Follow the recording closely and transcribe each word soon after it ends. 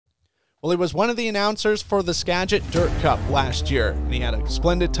Well, he was one of the announcers for the Skagit Dirt Cup last year, and he had a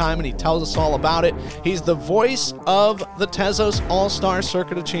splendid time, and he tells us all about it. He's the voice of the Tezos All-Star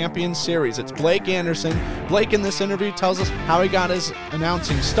Circuit of Champions Series. It's Blake Anderson. Blake, in this interview, tells us how he got his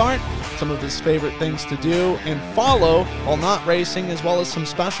announcing start, some of his favorite things to do and follow while not racing, as well as some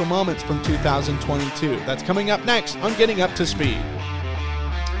special moments from 2022. That's coming up next on Getting Up to Speed.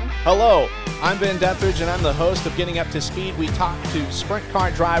 Hello, I'm Ben Dethridge, and I'm the host of Getting Up to Speed. We talk to sprint car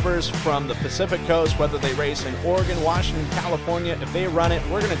drivers from the Pacific Coast, whether they race in Oregon, Washington, California. If they run it,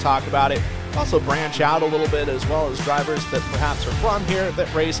 we're going to talk about it. Also branch out a little bit, as well as drivers that perhaps are from here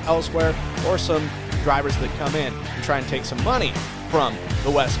that race elsewhere, or some drivers that come in and try and take some money from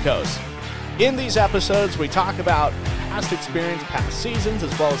the West Coast. In these episodes, we talk about past experience, past seasons,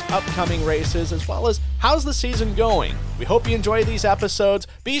 as well as upcoming races, as well as how's the season going. We hope you enjoy these episodes.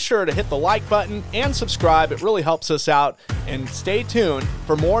 Be sure to hit the like button and subscribe. It really helps us out. And stay tuned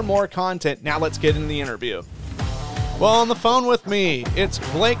for more and more content. Now let's get into the interview. Well, on the phone with me, it's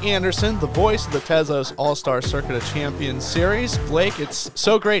Blake Anderson, the voice of the Tezos All-Star Circuit of Champions Series. Blake, it's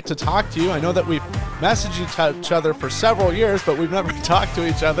so great to talk to you. I know that we've messaged each other for several years, but we've never talked to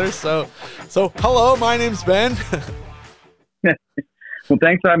each other. So hello, my name's Ben. Well,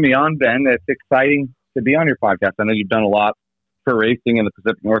 thanks for having me on, Ben. It's exciting to be on your podcast. I know you've done a lot for racing in the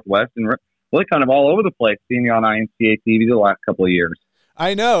Pacific Northwest and really kind of all over the place, seeing you on IMCA TV the last couple of years.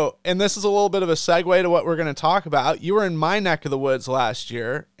 I know, and this is a little bit of a segue to what we're going to talk about. You were in my neck of the woods last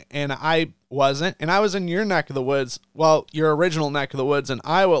year, and I wasn't, and I was in your neck of the woods, well, your original neck of the woods in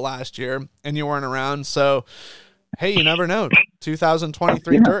Iowa last year, and you weren't around, so hey, you never know.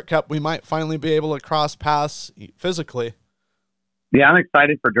 2023 Dirt Cup, we might finally be able to cross paths physically. Yeah, I'm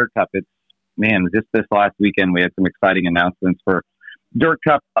excited for Dirt Cup. Just this last weekend, we had some exciting announcements for Dirt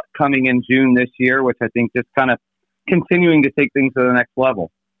Cup coming in June this year, which I think just kind of continuing to take things to the next level.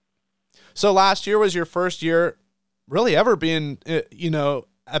 So last year was your first year really ever being,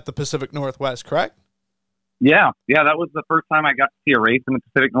 at the Pacific Northwest, correct? Yeah, that was the first time I got to see a race in the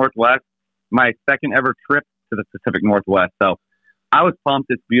Pacific Northwest, my second ever trip to the Pacific Northwest. So I was pumped.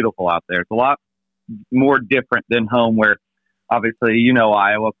 It's beautiful out there. It's a lot more different than home, where obviously,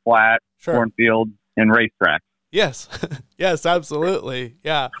 Iowa, flat, sure, cornfield, and racetrack. Yes. Yes, absolutely.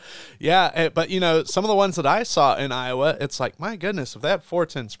 Yeah. But, some of the ones that I saw in Iowa, it's like, my goodness, if they had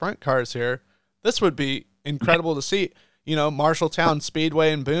 410 sprint cars here, this would be incredible to see. Marshalltown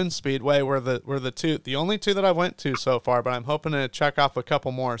Speedway and Boone Speedway were the only two that I went to so far, but I'm hoping to check off a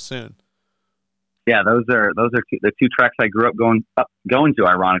couple more soon. Yeah, those are the two tracks I grew up going to,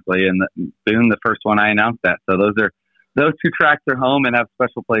 ironically, and Boone, the first one I announced that. So those two tracks are home and have a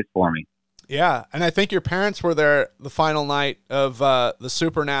special place for me. Yeah, and I think your parents were there the final night of the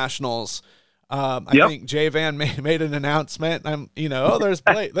Super Nationals. I think Jay Van made an announcement. There's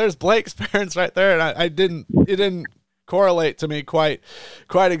Blake, there's Blake's parents right there, and it didn't correlate to me quite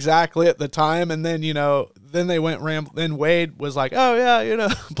exactly at the time. And then then they went Then Wade was like, oh yeah,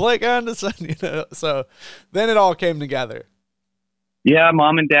 Blake Anderson, So then it all came together. Yeah,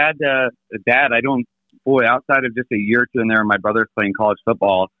 Mom and Dad. Outside of just a year or two in there, my brother's playing college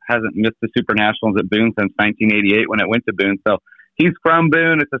football, hasn't missed the Super Nationals at Boone since 1988 when it went to Boone. So he's from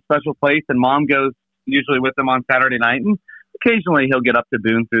Boone. It's a special place, and Mom goes usually with him on Saturday night, and occasionally he'll get up to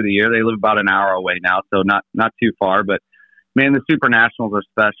Boone through the year. They live about an hour away now, so not too far. But man, the Super Nationals are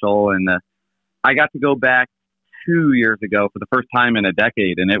special, and I got to go back 2 years ago for the first time in a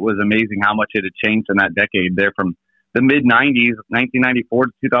decade, and it was amazing how much it had changed in that decade. There from the mid-'90s, 1994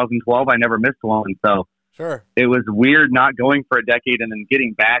 to 2012, I never missed one. So sure, it was weird not going for a decade and then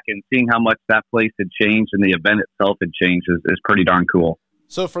getting back and seeing how much that place had changed and the event itself had changed is pretty darn cool.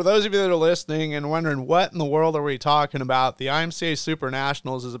 So for those of you that are listening and wondering what in the world are we talking about, the IMCA Super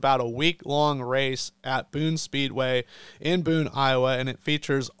Nationals is about a week-long race at Boone Speedway in Boone, Iowa, and it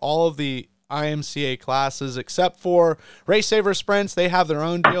features all of the IMCA classes except for Race Saver Sprints. They have their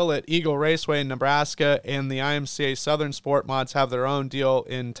own deal at Eagle Raceway in Nebraska, and the IMCA Southern Sport Mods have their own deal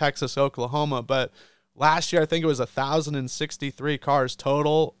in Texas, Oklahoma. But last year, I think it was 1,063 cars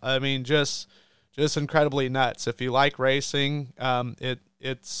total. I mean, just incredibly nuts. If you like racing,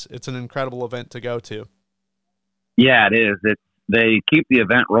 it's an incredible event to go to. Yeah, it is. They keep the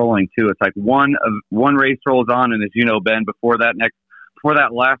event rolling too. It's like one race rolls on, and as you know, Ben, before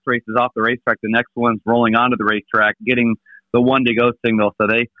that last race is off the racetrack, the next one's rolling onto the racetrack, getting the one to go signal. So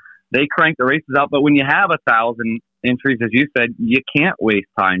they crank the races out. But when you have 1,000 entries, as you said, you can't waste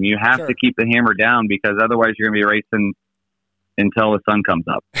time. You have to keep the hammer down, because otherwise you're going to be racing until the sun comes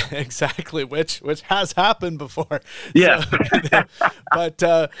up. Exactly, which has happened before. Yeah. So,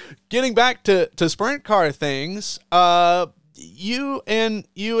 but getting back to sprint car things, you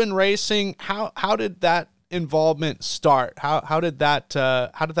in racing, how did that involvement start? How did that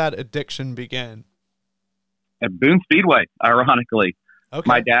addiction begin? At Boone Speedway, ironically. Okay.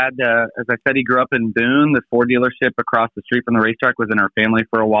 My dad, as I said, he grew up in Boone. The Ford dealership across the street from the racetrack was in our family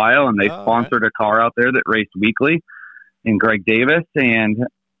for a while, and they sponsored a car out there that raced weekly in Greg Davis. And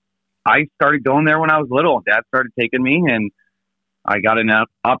I started going there when I was little. Dad started taking me, and I got an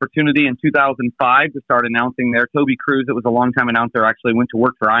opportunity in 2005 to start announcing there. Toby Cruz, that was a longtime announcer, actually went to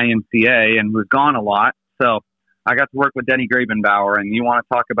work for IMCA and was gone a lot. So I got to work with Denny Grabenbauer, and you want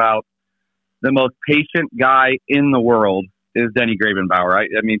to talk about the most patient guy in the world is Denny Grabenbauer.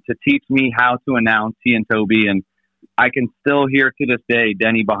 I mean, to teach me how to announce, he and Toby, and I can still hear to this day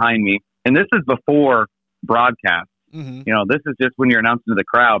Denny behind me. And this is before broadcast. Mm-hmm. You know, this is just when you're announcing to the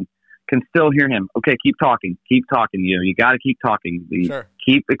crowd. Can still hear him. Okay, keep talking. You got to keep talking. Sure.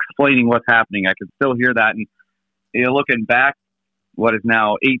 Keep explaining what's happening. I can still hear that. And you know, looking back, what is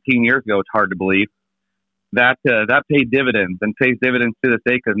now 18 years ago, it's hard to believe. That paid dividends and pays dividends to this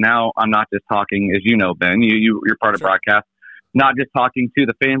day, because now I'm not just talking, as you know, Ben, you're part of Sure. broadcast, not just talking to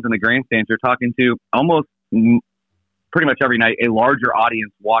the fans in the grandstands. You're talking to almost pretty much every night a larger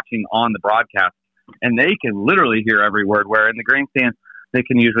audience watching on the broadcast, and they can literally hear every word, where in the grandstands, they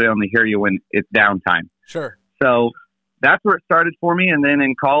can usually only hear you when it's downtime. Sure. So that's where it started for me. And then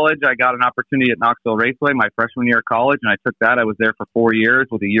in college, I got an opportunity at Knoxville Raceway my freshman year of college, and I took that. I was there for 4 years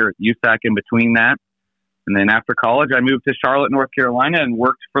with a year at USAC in between that. And then after college, I moved to Charlotte, North Carolina, and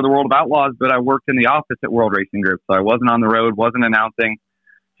worked for the World of Outlaws, but I worked in the office at World Racing Group. So I wasn't on the road, wasn't announcing,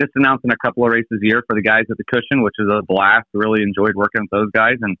 just announcing a couple of races a year for the guys at the Cushion, which was a blast. Really enjoyed working with those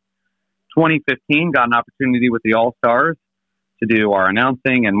guys. And 2015, got an opportunity with the All-Stars to do our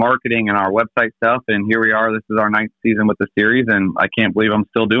announcing and marketing and our website stuff. And here we are. This is our 9th season with the series, and I can't believe I'm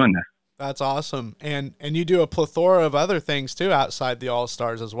still doing this. That's awesome. And you do a plethora of other things too outside the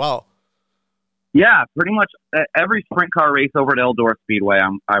All-Stars as well. Yeah, pretty much every sprint car race over at Eldora Speedway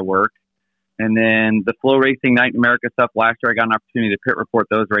I work. And then the Flow Racing Night in America stuff, last year I got an opportunity to pit report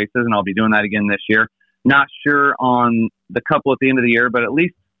those races, and I'll be doing that again this year. Not sure on the couple at the end of the year, but at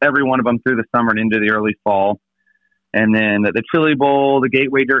least every one of them through the summer and into the early fall. And then the Chili Bowl, the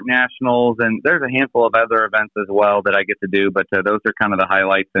Gateway Dirt Nationals, and there's a handful of other events as well that I get to do, but those are kind of the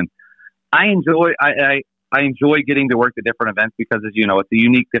highlights. And I enjoy getting to work at different events because, as you know, it's a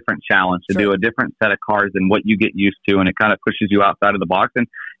unique, different challenge to do a different set of cars than what you get used to, and it kind of pushes you outside of the box. And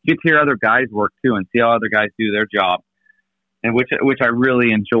you get to hear other guys work too and see how other guys do their job, and which I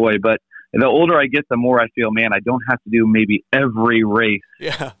really enjoy. But the older I get, the more I feel, man, I don't have to do maybe every race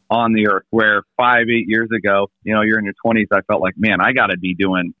on the earth. Where 5-8 years ago, you know, you're in your 20s, I felt like, man, I got to be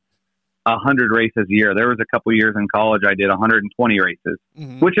doing 100 races a year. There was a couple years in college I did 120 races,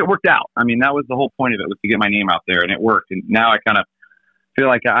 which it worked out. I mean, that was the whole point of it, was to get my name out there, and it worked. And now I kind of feel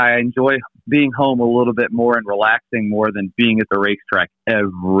like I enjoy being home a little bit more and relaxing more than being at the racetrack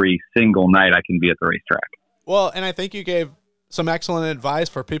every single night I can be at the racetrack. Well, and I think you gave some excellent advice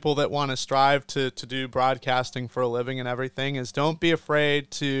for people that want to strive to do broadcasting for a living and everything, is don't be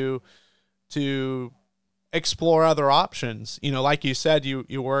afraid to explore other options. You know, like you said,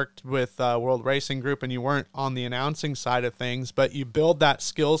 you worked with World Racing Group and you weren't on the announcing side of things, but you build that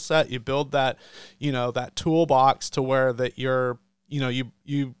skill set, you build that, you know, that toolbox to where that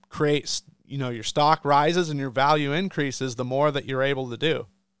you create, you know, your stock rises and your value increases the more that you're able to do.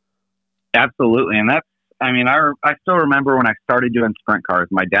 Absolutely. And that's, I mean, I still remember when I started doing sprint cars,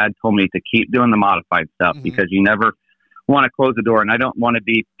 my dad told me to keep doing the modified stuff because you never want to close the door, and I don't want to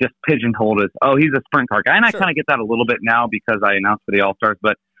be just pigeonholed as, oh, he's a sprint car guy. And I kind of get that a little bit now because I announced for the All-Stars,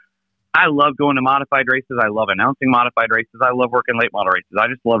 but I love going to modified races. I love announcing modified races. I love working late model races. I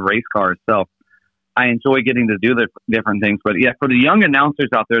just love race cars. So I enjoy getting to do the different things. But yeah, for the young announcers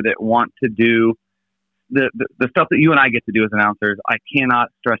out there that want to do the stuff that you and I get to do as announcers, I cannot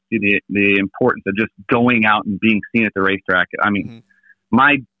stress to you the importance of just going out and being seen at the racetrack. I mean,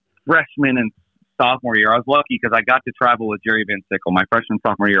 my freshman and sophomore year, I was lucky because I got to travel with Jerry Van Sickle my freshman,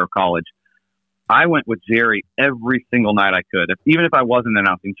 sophomore year of college. I went with Jerry every single night I could, even if I wasn't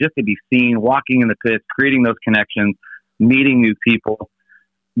announcing, just to be seen, walking in the pits, creating those connections, meeting new people.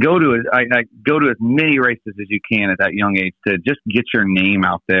 I go to as many races as you can at that young age to just get your name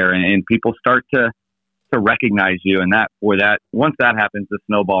out there, and people start to recognize you. And once that happens, the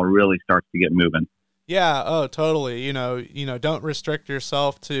snowball really starts to get moving. Yeah. Oh, totally. You know, don't restrict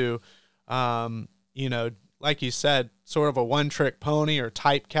yourself to, you know, like you said, sort of a one-trick pony or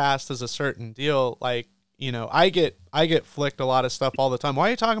typecast as a certain deal. Like, you know, I get flicked a lot of stuff all the time. Why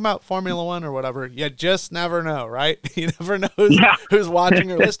are you talking about Formula One or whatever? You just never know, right? You never know who's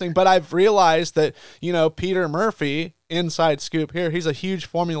watching or listening. But I've realized that, you know, Peter Murphy inside scoop here. He's a huge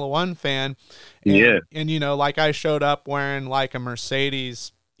Formula One fan. And, you know, like I showed up wearing like a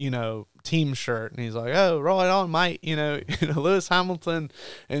Mercedes, you know, team shirt, and he's like, "Oh, roll it on, Mike." You know, Lewis Hamilton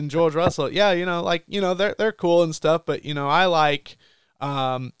and George Russell. Yeah, you know, like, you know, they're cool and stuff, but you know, I like,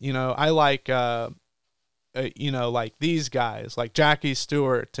 you know, like these guys, like Jackie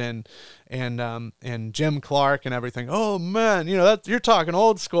Stewart and Jim Clark and everything. Oh man, you know, you're talking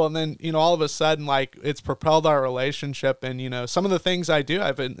old school. And then, you know, all of a sudden, like, it's propelled our relationship. And, you know, some of the things I do,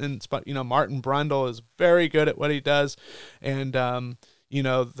 you know, Martin Brundle is very good at what he does. And, you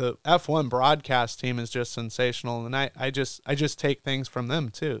know, the F1 broadcast team is just sensational. And I just take things from them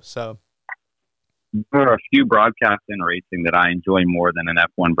too. So there are a few broadcasts in racing that I enjoy more than an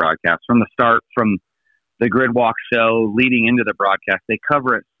F1 broadcast. From the start, from the Grid Walk show leading into the broadcast, they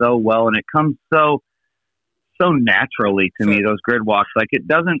cover it so well, and it comes so naturally to me, those grid walks. Like, it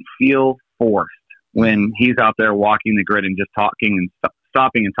doesn't feel forced when he's out there walking the grid and just talking and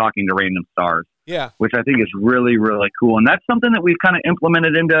stopping and talking to random stars. Yeah. Which I think is really, really cool. And that's something that we've kind of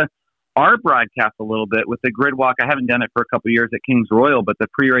implemented into our broadcast a little bit with the grid walk. I haven't done it for a couple of years at Kings Royal, but the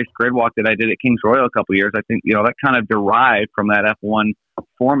pre-race grid walk that I did at Kings Royal a couple of years, I think, you know, that kind of derived from that F1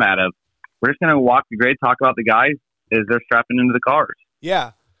 format of, we're just going to walk the grid, talk about the guys as they're strapping into the cars.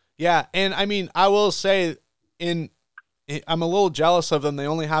 Yeah. Yeah. And I mean, I will say I'm a little jealous of them. They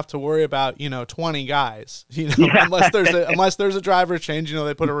only have to worry about, you know, 20 guys, you know, yeah. unless there's a driver change, you know,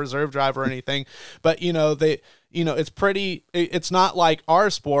 they put a reserve driver or anything, but you know, it's not like our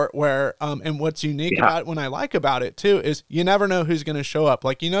sport where, and what's unique about it, when I like about it too, is you never know who's going to show up.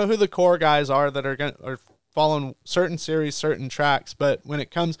 Like, you know who the core guys are that are following certain series, certain tracks. But when it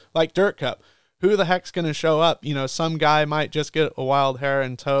comes like Dirt Cup, who the heck's going to show up? You know, some guy might just get a wild hair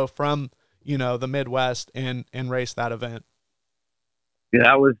in tow from, you know, the Midwest and race that event.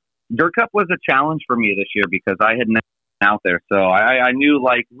 Yeah, Dirt Cup was a challenge for me this year because I had never been out there. So I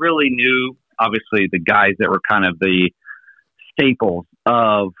really knew, obviously, the guys that were kind of the staples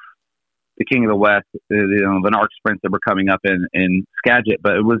of the King of the West, you know, the NARC sprints that were coming up in Skagit.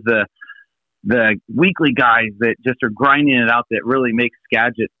 But it was the weekly guys that just are grinding it out that really make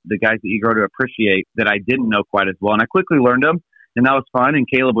Skagit the guys that you grow to appreciate that I didn't know quite as well. And I quickly learned them, and that was fun. And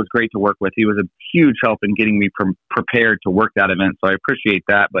Caleb was great to work with. He was a huge help in getting me prepared to work that event. So I appreciate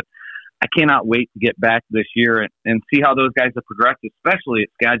that. But I cannot wait to get back this year and see how those guys have progressed, especially at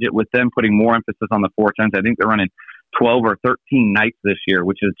Skagit, with them putting more emphasis on the 410s. I think they're running 12 or 13 nights this year,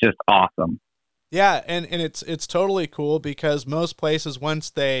 which is just awesome. Yeah, and it's totally cool because most places,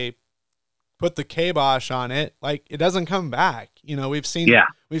 once they put the kibosh on it, like, it doesn't come back. You know, we've seen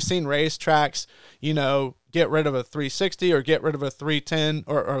racetracks, you know, get rid of a 360 or get rid of a 310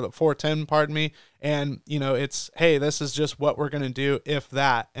 or the 410, pardon me. And, you know, it's, hey, this is just what we're going to do, if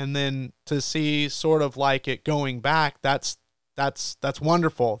that. And then to see sort of like it going back, that's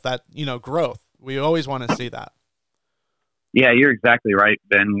wonderful. That, you know, growth. We always want to see that. Yeah, you're exactly right,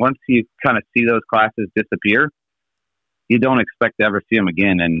 Ben. Once you kind of see those classes disappear, you don't expect to ever see them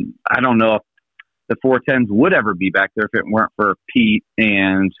again. And I don't know if the 410s would ever be back there if it weren't for Pete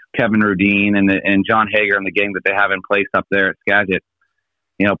and Kevin Rudine and John Hager and the gang that they have in place up there at Skagit.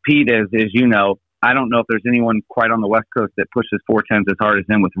 You know, Pete is, as you know, I don't know if there's anyone quite on the West Coast that pushes 410s as hard as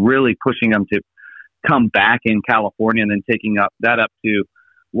him, with really pushing them to come back in California and then taking that up to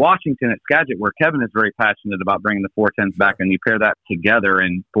Washington at Skagit, where Kevin is very passionate about bringing the 410s back. And you pair that together,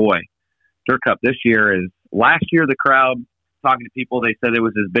 and boy, Dirt Cup this year last year, the crowd, talking to people, they said it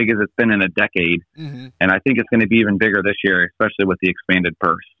was as big as it's been in a decade. Mm-hmm. And I think it's going to be even bigger this year, especially with the expanded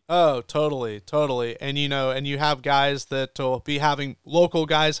purse. Oh, totally. And, you know, and you have guys that will be having, local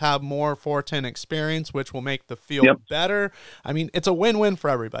guys have more 410 experience, which will make the field better. I mean, it's a win-win for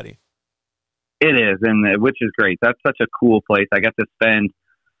everybody. It is, and which is great. That's such a cool place. I got to spend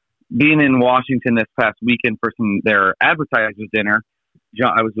being in Washington this past weekend for their advertisers dinner.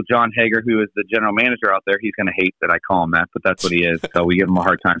 I was with John Hager, who is the general manager out there. He's going to hate that I call him that, but that's what he is. So we give him a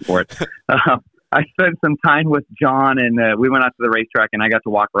hard time for it. I spent some time with John, and we went out to the racetrack, and I got to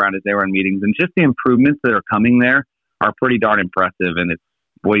walk around as they were in meetings. And just the improvements that are coming there are pretty darn impressive. And it's,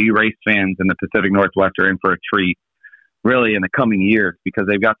 boy, you race fans in the Pacific Northwest are in for a treat, really, in the coming years, because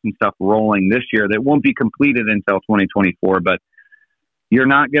they've got some stuff rolling this year that won't be completed until 2024. But you're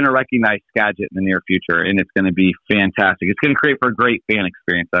not going to recognize Skagit in the near future, and it's going to be fantastic. It's going to create for a great fan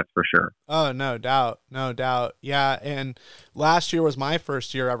experience, that's for sure. Oh, no doubt. No doubt. Yeah, and last year was my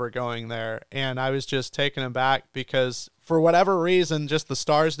first year ever going there, and I was just taken aback because for whatever reason, just the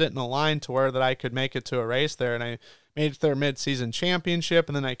stars didn't align to where that I could make it to a race there. And I made their midseason championship,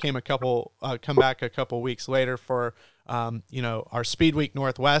 and then I come back a couple weeks later for our Speed Week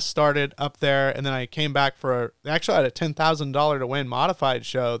Northwest started up there, and then I came back they actually had a $10,000 to win modified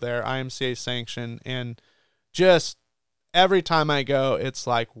show there, IMCA sanctioned, and just every time I go, it's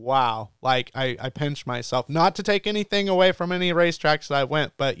like, wow, like I pinch myself, not to take anything away from any racetracks that I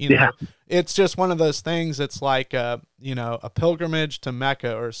went, but it's just one of those things. It's like a pilgrimage to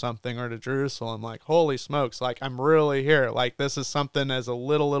Mecca or something, or to Jerusalem. Like, holy smokes, like I'm really here. Like, this is something as a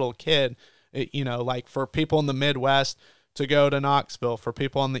little kid, like for people in the Midwest to go to Knoxville, for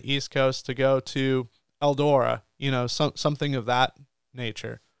people on the East Coast to go to Eldora, something of that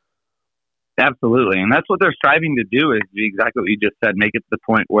nature. Absolutely. And that's what they're striving to do, is exactly what you just said, make it to the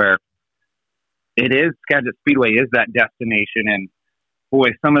point where Skagit Speedway is that destination. And boy,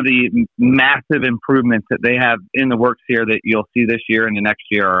 some of the massive improvements that they have in the works here that you'll see this year and the next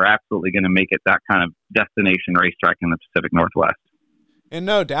year are absolutely going to make it that kind of destination racetrack in the Pacific Northwest. And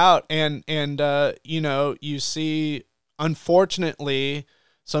no doubt. And you see, unfortunately,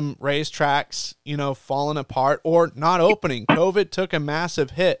 some racetracks, falling apart or not opening. COVID took a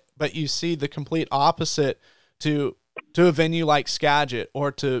massive hit, but you see the complete opposite to a venue like Skagit,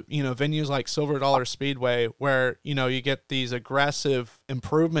 or to, venues like Silver Dollar Speedway, where, you get these aggressive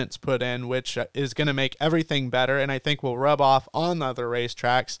improvements put in, which is going to make everything better. And I think will rub off on other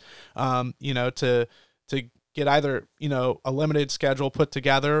racetracks, to get either, a limited schedule put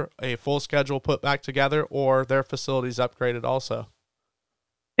together, a full schedule put back together, or their facilities upgraded also.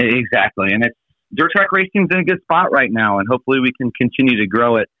 Exactly. And dirt track racing's in a good spot right now, and hopefully we can continue to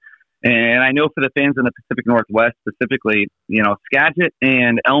grow it. And I know for the fans in the Pacific Northwest specifically, Skagit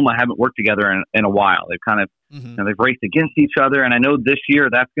and Elma haven't worked together in a while. They've kind of, they've raced against each other. And I know this year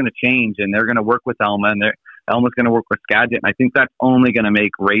that's going to change, and they're going to work with Elma, and Elma's going to work with Skagit. And I think that's only going to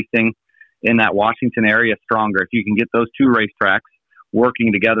make racing in that Washington area stronger. If you can get those two racetracks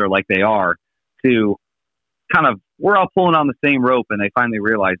working together like they are, to kind of, we're all pulling on the same rope, and they finally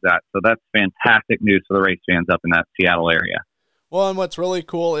realize that. So that's fantastic news for the race fans up in that Seattle area. Well, and what's really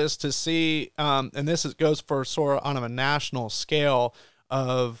cool is to see, and this goes for sort of on a national scale,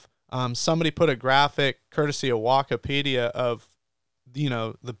 of somebody put a graphic courtesy of Wikipedia of,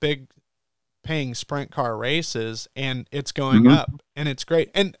 the big paying sprint car races, and it's going up, and it's great.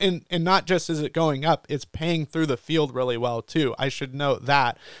 And not just is it going up, it's paying through the field really well too. I should note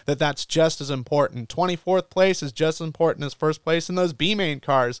that's just as important. 24th place is just as important as first place, and those C main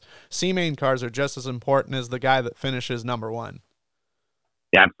cars are just as important as the guy that finishes number one.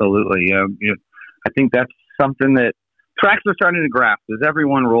 Yeah, absolutely. I think that's something that tracks are starting to grasp. As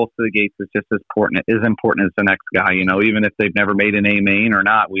everyone rolls to the gates is just as important as the next guy. Even if they've never made an A main or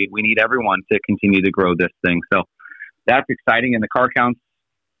not, we need everyone to continue to grow this thing. So that's exciting. And the car counts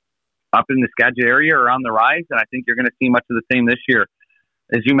up in the Skagit area are on the rise, and I think you're going to see much of the same this year.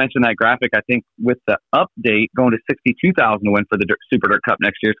 As you mentioned that graphic, I think with the update going to $62,000 to win for the Super Dirt Cup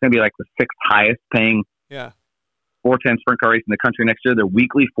next year, it's going to be like the 6th highest paying 410 sprint car race in the country next year. The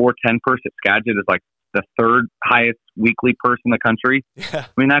weekly 410 purse at Skagit is like the 3rd highest weekly purse in the country. Yeah.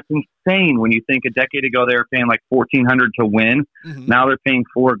 I mean, that's insane when you think a decade ago they were paying like $1,400 to win. Now they're paying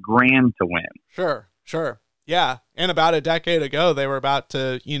 $4,000 to win. Sure. Yeah. And about a decade ago, they were about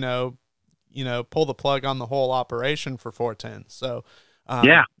to, pull the plug on the whole operation for 410. So,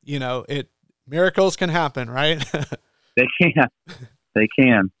 miracles can happen, right? They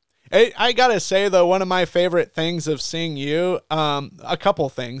can. I gotta say though, one of my favorite things of seeing you, a couple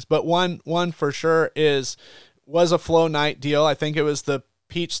things, but one for sure was a Flow Night deal. I think it was the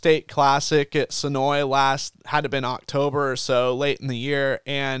Peach State Classic at Sonoy had to been October or so, late in the year,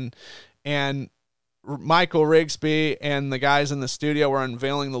 and Michael Rigsby and the guys in the studio were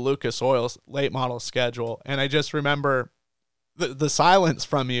unveiling the Lucas Oil late model schedule, and I just remember the silence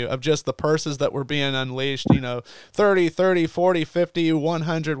from you of just the purses that were being unleashed, 30, 40, 50,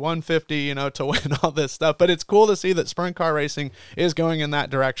 100, 150, to win all this stuff. But it's cool to see that sprint car racing is going in that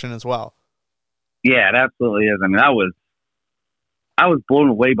direction as well. Yeah, it absolutely is. I mean, I was blown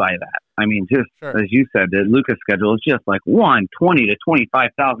away by that. I mean, just as you said, the Lucas schedule is just like one $20,000 to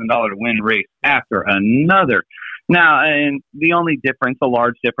 $25,000 to win race after another. Now, and the only difference, a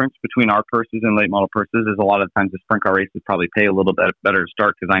large difference between our purses and late model purses is a lot of times the sprint car races probably pay a little bit better to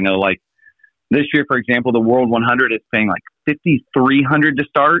start, because I know, like this year, for example, the World 100 is paying like $5,300 to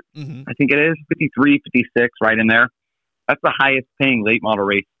start. I think it is 53, 56, right in there. That's the highest paying late model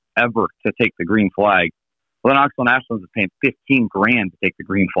race ever to take the green flag. Well, the Knoxville Nationals is paying $15,000 to take the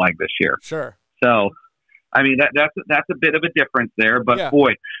green flag this year. Sure. So I mean, that's a bit of a difference there. But Yeah.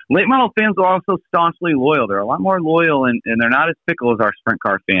 boy, late model fans are also staunchly loyal. They're a lot more loyal, and they're not as fickle as our sprint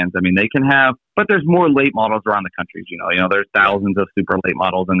car fans. I mean, they can have, but there's more late models around the country. You know, there's thousands of super late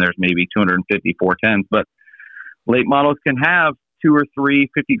models, and there's maybe 250 410s. But late models can have 2 or 3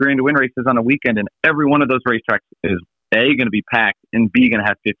 50 grand to win races on a weekend, and every one of those racetracks is A, going to be packed, and B, going to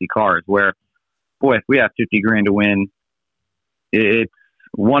have 50 cars. Where, boy, if we have 50 grand to win, it's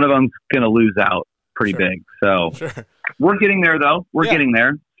one of them's going to lose out pretty big. So we're getting there, though. We're getting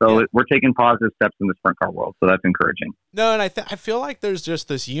there. So we're taking positive steps in the sprint car world. So that's encouraging. No, and I feel like there's just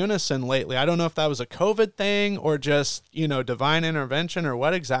this unison lately. I don't know if that was a COVID thing or just, you know, divine intervention or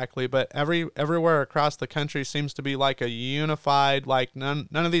what exactly, but everywhere across the country seems to be like a unified, like none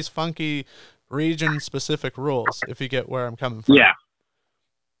of these funky region specific rules, if you get where I'm coming from. Yeah.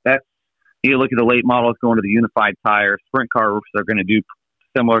 That's, you look at the late models going to the unified tire. Sprint cars are going to do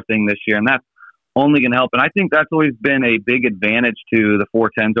similar thing this year, and that's only going to help. And I think that's always been a big advantage to the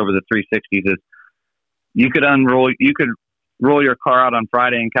 410s over the 360s is you could roll your car out on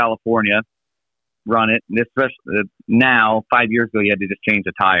Friday in California, run it. And especially now, 5 years ago, you had to just change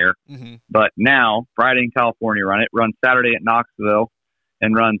a tire. Mm-hmm. But now, Friday in California, run Saturday at Knoxville,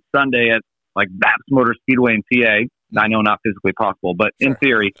 and run Sunday at like Baps Motor Speedway in PA. I know not physically possible, but in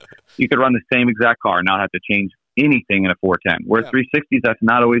theory, you could run the same exact car and not have to change anything in a 410. Where 360s, that's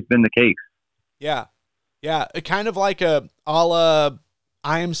not always been the case. Yeah. Yeah. Kind of like a la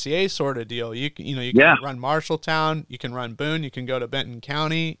IMCA sort of deal. You can run Marshalltown, you can run Boone, you can go to Benton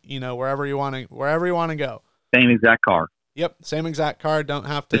County, you know, wherever you want to go. Same exact car. Yep. Same exact car. Don't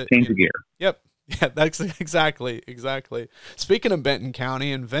have to change the gear. Yep. Yeah, that's exactly. Speaking of Benton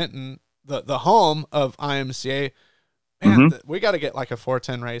County and Benton, the home of IMCA, man, we got to get like a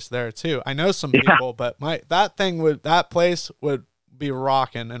 410 race there too. I know some people, but that place would be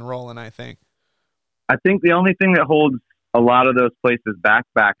rocking and rolling, I think. I think the only thing that holds a lot of those places back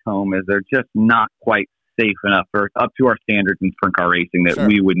home is they're just not quite safe enough or up to our standards in sprint car racing that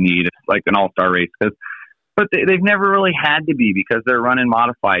we would need, like an all-star race. But they've never really had to be because they're running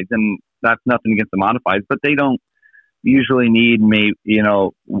modifieds, and that's nothing against the modifieds, but they don't usually need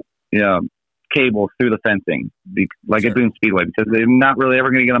cables through the fencing, like at Boone Speedway, because they're not really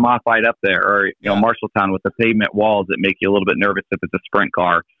ever going to get a modified up there, or Marshalltown with the pavement walls that make you a little bit nervous if it's a sprint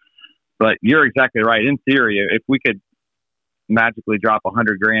car. But you're exactly right. In theory, if we could magically drop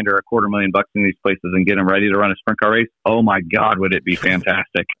 $100,000 or $250,000 in these places and get them ready to run a sprint car race, oh my God, would it be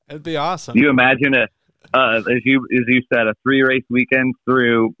fantastic? It'd be awesome. You imagine as you said, a 3-race weekend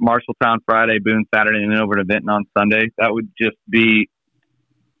through Marshalltown Friday, Boone Saturday, and then over to Benton on Sunday. That would just be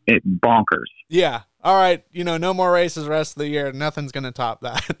bonkers. Yeah. All right. You know, no more races the rest of the year. Nothing's going to top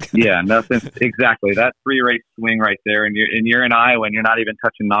that. Yeah, nothing. Exactly. That 3-race swing right there. And you're in Iowa and you're not even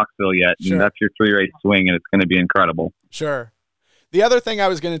touching Knoxville yet. Sure. And that's your 3-race swing, and it's going to be incredible. Sure. The other thing I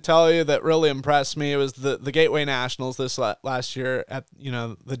was going to tell you that really impressed me was the Gateway Nationals this last year at,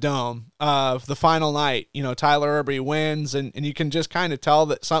 the Dome of the final night. Tyler Irby wins, and you can just kind of tell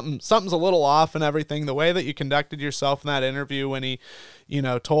that something's a little off and everything. The way that you conducted yourself in that interview when he,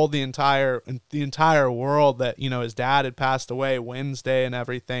 told the entire world that, his dad had passed away Wednesday and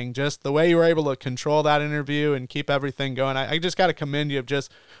everything, just the way you were able to control that interview and keep everything going. I just got to commend you of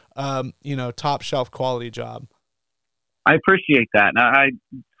just, top shelf quality job. I appreciate that. And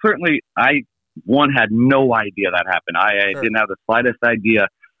I had no idea that happened. I didn't have the slightest idea.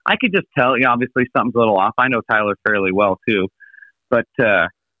 I could just tell, obviously something's a little off. I know Tyler fairly well too, but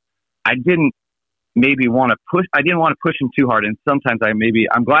I didn't want to push him too hard. And sometimes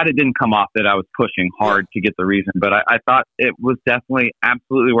I'm glad it didn't come off that I was pushing hard to get the reason, but I thought it was definitely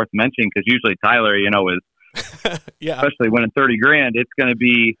absolutely worth mentioning, because usually Tyler, is especially winning $30,000, it's going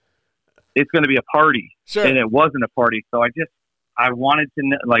to be a party. Sure. And it wasn't a party. So I wanted to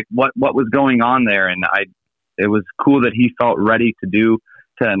know like what was going on there. And it was cool that he felt ready to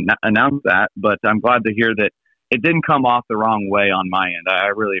announce that, but I'm glad to hear that it didn't come off the wrong way on my end. I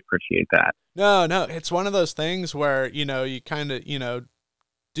really appreciate that. No, it's one of those things where, you kind of,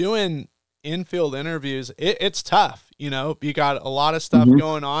 doing infield interviews, it's tough. You got a lot of stuff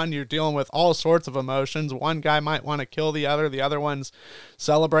going on. You're dealing with all sorts of emotions. One guy might want to kill the other one's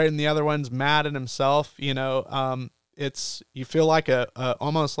celebrating, the other one's mad at himself. You feel like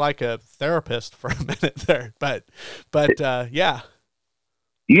almost like a therapist for a minute there, but yeah.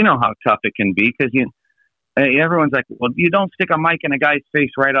 You know how tough it can be, because everyone's like, well, you don't stick a mic in a guy's face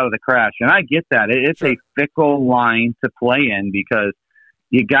right out of the crash. And I get that. It's a fickle line to play in, because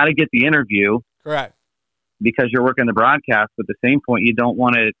you got to get the interview. Correct. Because you're working the broadcast, but at the same point, you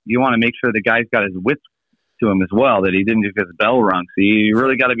want to make sure the guy's got his wits to him as well, that he didn't just get his bell rung. So you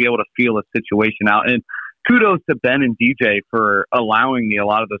really got to be able to feel a situation out. And kudos to Ben and DJ for allowing me a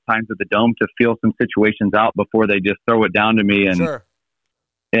lot of those times at the Dome to feel some situations out before they just throw it down to me and Sure.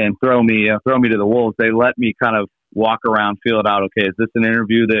 and throw me to the wolves. They let me kind of walk around, feel it out. Okay, is this an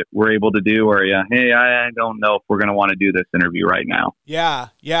interview that we're able to do, or hey, I don't know if we're going to want to do this interview right now. Yeah.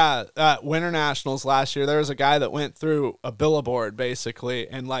 Winter Nationals last year, there was a guy that went through a billboard basically,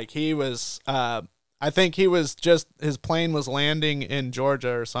 and like he was, I think he was just, his plane was landing in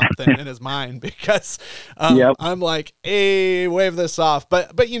Georgia or something in his mind, because Yep. I'm like, hey, wave this off.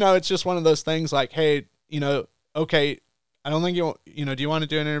 But it's just one of those things like, hey, okay, I don't think do you want to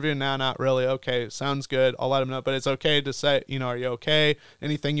do an interview now? Not really. Okay, sounds good. I'll let him know. But it's okay to say, are you okay?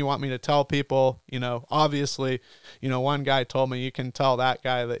 Anything you want me to tell people? Obviously, one guy told me you can tell that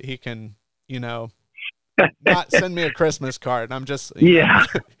guy that he can, not send me a Christmas card. I'm just,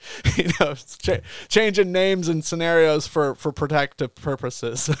 changing names and scenarios for protective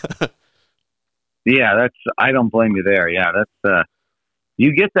purposes. Yeah, I don't blame you there. Yeah,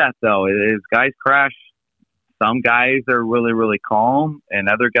 you get that though. As guys crash, some guys are really, really calm, and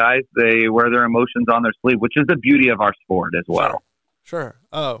other guys, they wear their emotions on their sleeve, which is the beauty of our sport as well. Sure.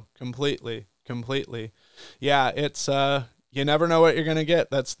 Oh, completely. Yeah, it's you never know what you're going to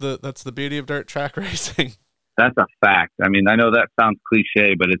get. That's the beauty of dirt track racing. That's a fact. I mean, I know that sounds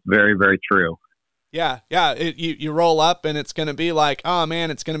cliche, but it's very, very true. Yeah. You roll up and it's going to be like, oh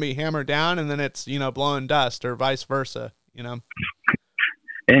man, it's going to be hammered down, and then it's, blowing dust, or vice versa,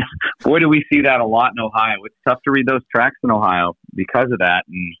 And boy, do we see that a lot in Ohio. It's tough to read those tracks in Ohio because of that,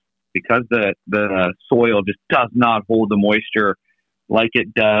 and because the soil just does not hold the moisture like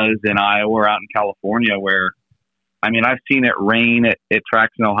it does in Iowa or out in California, where, I mean, I've seen it rain at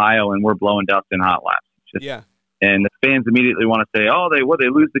tracks in Ohio and we're blowing dust in hot laps. And the fans immediately want to say, oh, they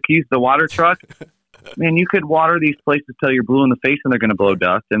lose the keys to the water truck? Man, you could water these places till you're blue in the face and they're going to blow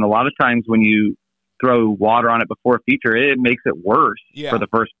dust. And a lot of times when you throw water on it before a feature, it makes it worse for the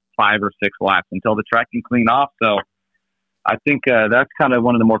first 5 or 6 laps until the track can clean off. So I think that's kind of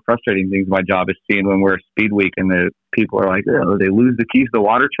one of the more frustrating things of my job, is seeing when we're at Speed Week and the people are like, oh, they lose the keys to the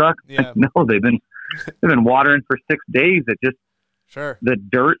water truck? Yeah. No, they've been watering for 6 days. It just, the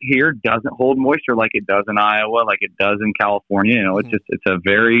dirt here doesn't hold moisture like it does in Iowa, like it does in California.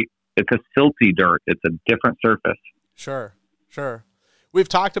 It's a silty dirt. It's a different surface. Sure. We've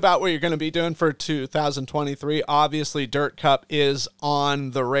talked about what you're going to be doing for 2023. Obviously, Dirt Cup is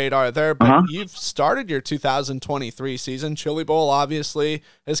on the radar there, but you've started your 2023 season. Chili Bowl obviously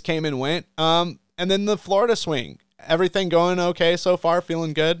has came and went. And then the Florida Swing. Everything going okay so far?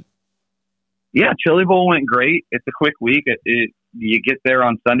 Feeling good? Yeah, Chili Bowl went great. It's a quick week. You get there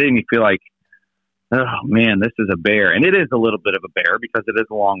on Sunday and you feel like, oh man, this is a bear. And it is a little bit of a bear because it is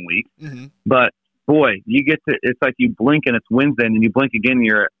a long week. Mm-hmm. But boy, it's like you blink and it's Wednesday, and then you blink again and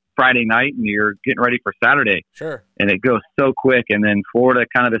you're Friday night and you're getting ready for Saturday. Sure. And it goes so quick. And then Florida,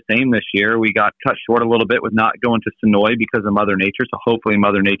 kind of the same this year. We got cut short a little bit with not going to Sonoy because of Mother Nature. So hopefully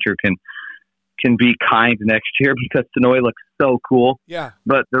Mother Nature can be kind next year, because Sonoy looks so cool. Yeah.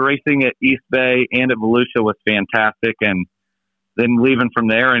 But the racing at East Bay and at Volusia was fantastic. And then leaving from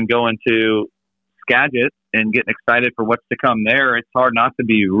there and going to Skagit and getting excited for what's to come there, it's hard not to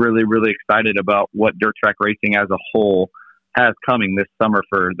be really, really excited about what dirt track racing as a whole has coming this summer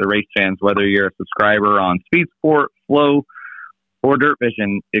for the race fans, whether you're a subscriber on Speed Sport, Flow, or Dirt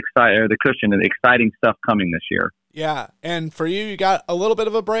Vision, or the Cushion, and exciting stuff coming this year. Yeah. And for you got a little bit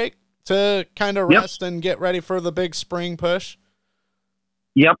of a break to kind of rest and get ready for the big spring push?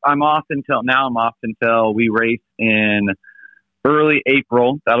 Yep. I'm off until we race in early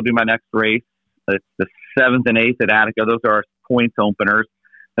April. That'll be my next race. It's the 7th and 8th at Attica. Those are our points openers.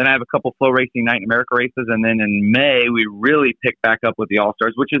 Then I have a couple Flow Racing Night in America races. And then in May, we really pick back up with the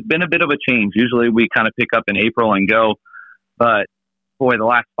All-Stars, which has been a bit of a change. Usually we kind of pick up in April and go. But, boy, the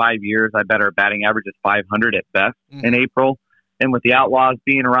last 5 years, I bet our batting average is 500 at best in April. And with the Outlaws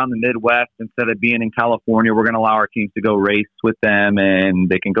being around the Midwest instead of being in California, we're going to allow our teams to go race with them. And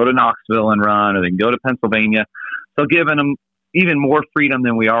they can go to Knoxville and run, or they can go to Pennsylvania. So giving them even more freedom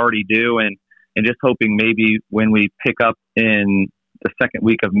than we already do. And just hoping maybe when we pick up in the second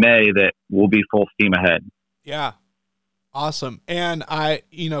week of May that we'll be full steam ahead. Yeah. Awesome. And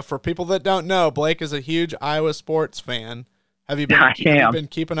for people that don't know, Blake is a huge Iowa sports fan. Have you been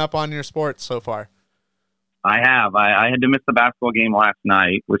keeping up on your sports so far? I have. I had to miss the basketball game last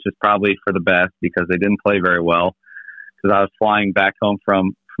night, which is probably for the best because they didn't play very well, because I was flying back home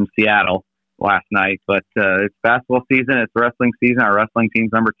from Seattle last night. But it's basketball season. It's wrestling season. Our wrestling team's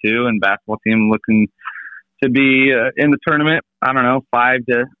number 2, and basketball team looking to be in the tournament. I don't know, 5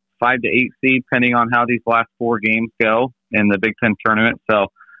 to 8 seed, depending on how these last 4 games go in the Big Ten tournament. So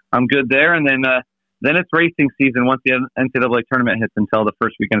I'm good there. And then then it's racing season once the NCAA tournament hits until the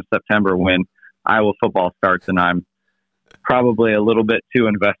first weekend of September when Iowa football starts, and I'm probably a little bit too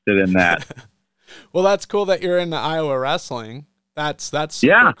invested in that. Well, that's cool that you're into Iowa wrestling. That's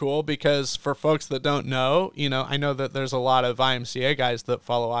super cool, because for folks that don't know, I know that there's a lot of IMCA guys that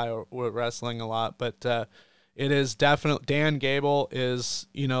follow Iowa wrestling a lot, but it is definitely, Dan Gable is,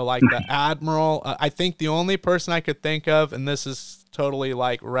 like the admiral. I think the only person I could think of, and this is totally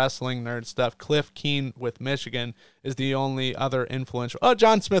like wrestling nerd stuff, Cliff Keen with Michigan is the only other influential. Oh,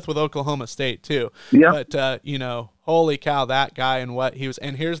 John Smith with Oklahoma State too. Yeah. But holy cow, that guy and what he was.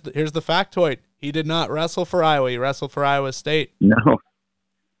 And here's the factoid: he did not wrestle for Iowa. He wrestled for Iowa State. No,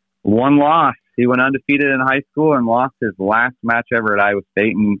 one loss. He went undefeated in high school and lost his last match ever at Iowa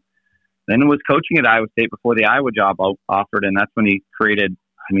State, and then was coaching at Iowa State before the Iowa job offered. And that's when he created.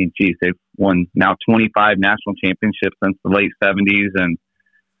 I mean, geez, they've won now 25 national championships since the late 70s, and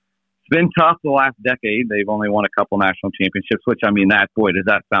it's been tough the last decade. They've only won a couple national championships, which, I mean, does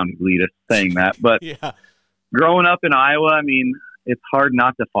that sound elitist saying that? But yeah. Growing up in Iowa, I mean, it's hard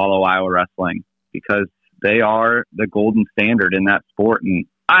not to follow Iowa wrestling because they are the golden standard in that sport. And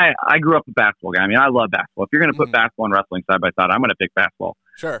I grew up a basketball guy. I mean, I love basketball. If you're going to put basketball and wrestling side by side, I'm going to pick basketball.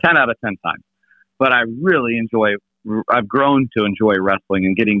 Sure. 10 out of 10 times. But I've grown to enjoy wrestling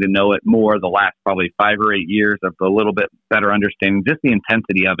and getting to know it more the last probably 5 or 8 years of a little bit better understanding, just the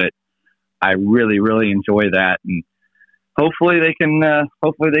intensity of it. I really, really enjoy that. And hopefully they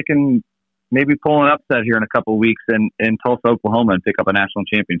can maybe pull an upset here in a couple of weeks in Tulsa, Oklahoma, and pick up a national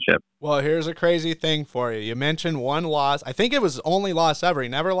championship. Well, here's a crazy thing for you. You mentioned one loss. I think it was only loss ever. He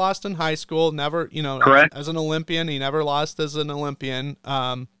never lost in high school. Never, correct. As an Olympian, he never lost as an Olympian.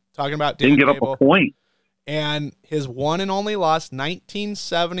 Talking about Dan Gable. Didn't give up a point. And his one and only loss,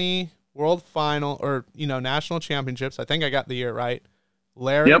 1970 World Final or national championships. I think I got the year right.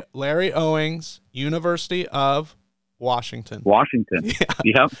 Larry Owings, University of Washington. Yeah.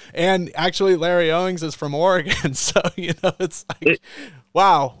 Yep. And actually, Larry Owings is from Oregon, so it's like,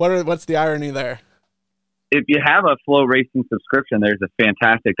 wow. What's the irony there? If you have a Flow Racing subscription, there's a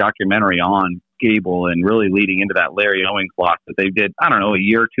fantastic documentary on Gable and really leading into that Larry Owings loss that they did, I don't know, a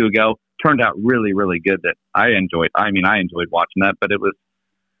year or two ago. Turned out really, really good that I enjoyed. I mean, I enjoyed watching that, but it was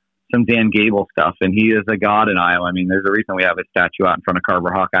some Dan Gable stuff, and he is a god in Iowa. I mean, there's a reason we have a statue out in front of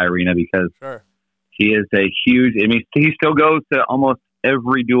Carver Hawkeye Arena because he is a huge, I mean, he still goes to almost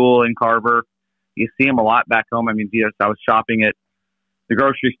every duel in Carver. You see him a lot back home. I mean, I was shopping at the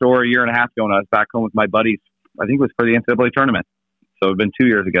grocery store a year and a half ago, and I was back home with my buddies. I think it was for the NCAA tournament. So it'd been 2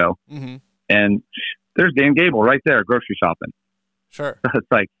 years ago. Mm-hmm. And there's Dan Gable right there, grocery shopping. Sure. It's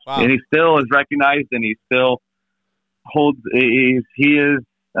like, wow. And he still is recognized, and he still holds. He is,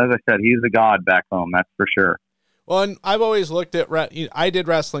 as I said, he's a god back home. That's for sure. Well, and I've always looked at. I did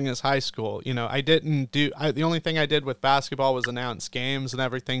wrestling as high school. I didn't do. The only thing I did with basketball was announce games and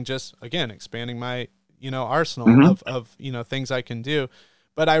everything. Just again, expanding my arsenal of things I can do.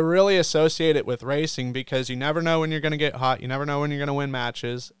 But I really associate it with racing because you never know when you're going to get hot. You never know when you're going to win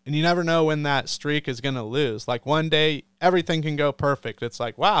matches. And you never know when that streak is going to lose. Like one day, everything can go perfect. It's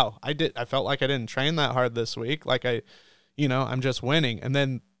like, wow, I felt like I didn't train that hard this week. Like I'm just winning. And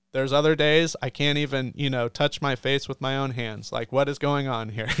then there's other days I can't even, touch my face with my own hands. Like what is going on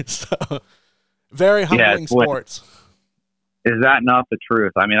here? So very humbling sports. Is that not the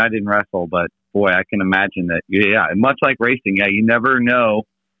truth? I mean, I didn't wrestle, but boy, I can imagine that. Yeah, much like racing, you never know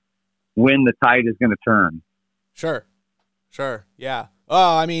when the tide is going to turn. Sure, yeah.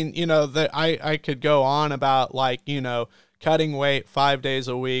 Oh, I mean, I could go on about cutting weight 5 days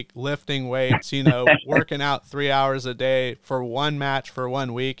a week, lifting weights, working out 3 hours a day for one match for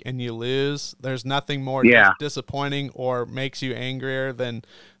 1 week, and you lose. There's nothing more disappointing or makes you angrier than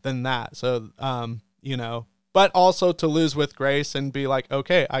that. So, but also to lose with grace and be like,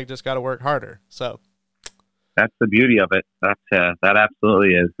 okay, I just got to work harder. So that's the beauty of it. That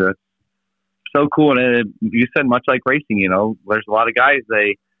absolutely is. That's so cool. And you said much like racing, there's a lot of guys,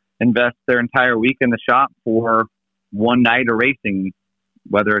 they invest their entire week in the shop for one night of racing,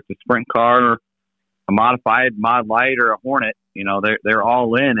 whether it's a sprint car or a modified Mod Light or a Hornet, they're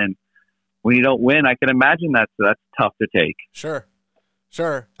all in. And when you don't win, I can imagine that's tough to take. Sure.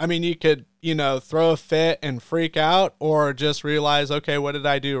 I mean, you could, throw a fit and freak out or just realize, okay, what did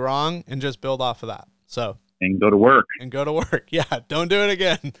I do wrong? And just build off of that. So. And go to work. Yeah. Don't do it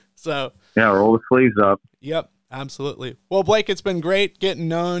again. So. Yeah. Roll the sleeves up. Yep. Absolutely. Well, Blake, it's been great getting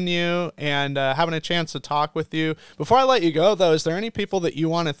known you and having a chance to talk with you. Before I let you go, though, is there any people that you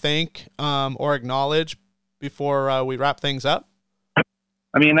want to thank or acknowledge before we wrap things up?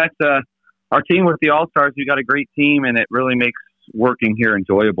 I mean, that's our team with the All-Stars. We got a great team, and it really makes working here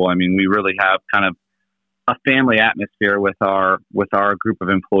enjoyable. I mean, we really have kind of a family atmosphere with our group of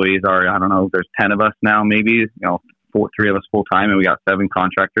employees. I don't know, there's 10 of us now, maybe, three of us full time, and we got 7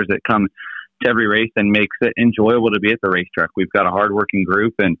 contractors that come to every race and makes it enjoyable to be at the racetrack. We've got a hardworking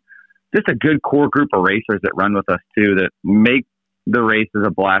group and just a good core group of racers that run with us too, that make the races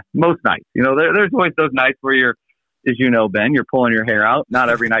a blast most nights. There's always those nights where you're, as you know, Ben, you're pulling your hair out. Not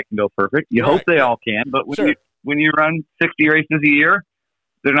every night can go perfect. You hope they all can, but when you run 60 races a year,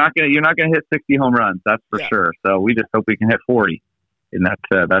 you're not going to hit 60 home runs. That's for sure. So we just hope we can hit 40, and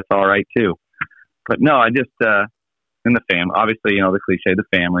that's all right too. But no, I just in the family, obviously, the cliche, the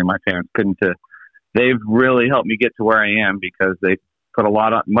family. My parents they've really helped me get to where I am because they put a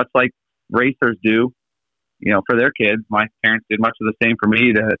lot on, much like racers do, for their kids. My parents did much of the same for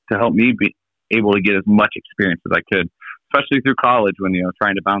me to help me be able to get as much experience as I could, especially through college when,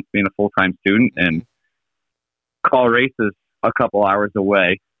 trying to bounce being a full-time student and call races a couple hours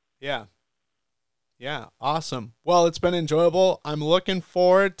away. Yeah. Yeah. Awesome. Well, it's been enjoyable. I'm looking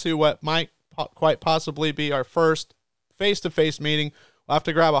forward to what might quite possibly be our first face-to-face meeting. We'll have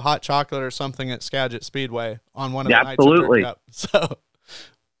to grab a hot chocolate or something at Skagit Speedway on one of the nights of Dirt Cup. So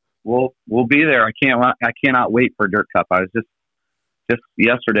we'll be there. I cannot wait for Dirt Cup. I was just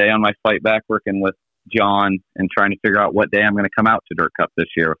yesterday on my flight back working with John and trying to figure out what day I'm going to come out to Dirt Cup this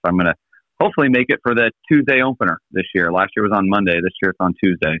year. If I'm going to hopefully make it for the Tuesday opener this year. Last year was on Monday. This year it's on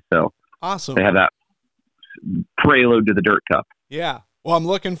Tuesday. So awesome. They have that prelude to the Dirt Cup. Yeah. Well, I'm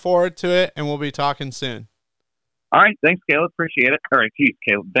looking forward to it, and we'll be talking soon. All right. Thanks, Caleb. Appreciate it. All right. Geez,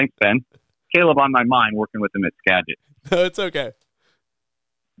 Caleb. Thanks, Ben. Caleb on my mind working with him at Skagit. No, it's okay.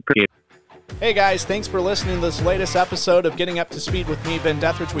 Appreciate it. Hey, guys. Thanks for listening to this latest episode of Getting Up to Speed with me, Ben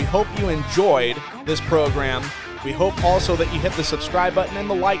Dethridge. We hope you enjoyed this program. We hope also that you hit the subscribe button and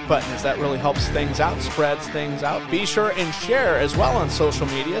the like button, as that really helps things out, spreads things out. Be sure and share as well on social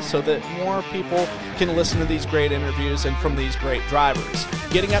media so that more people can listen to these great interviews and from these great drivers.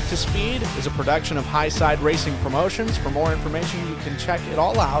 Getting Up to Speed is a production of Highside Racing Promotions. For more information, you can check it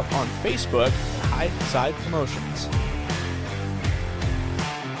all out on Facebook at Highside Promotions.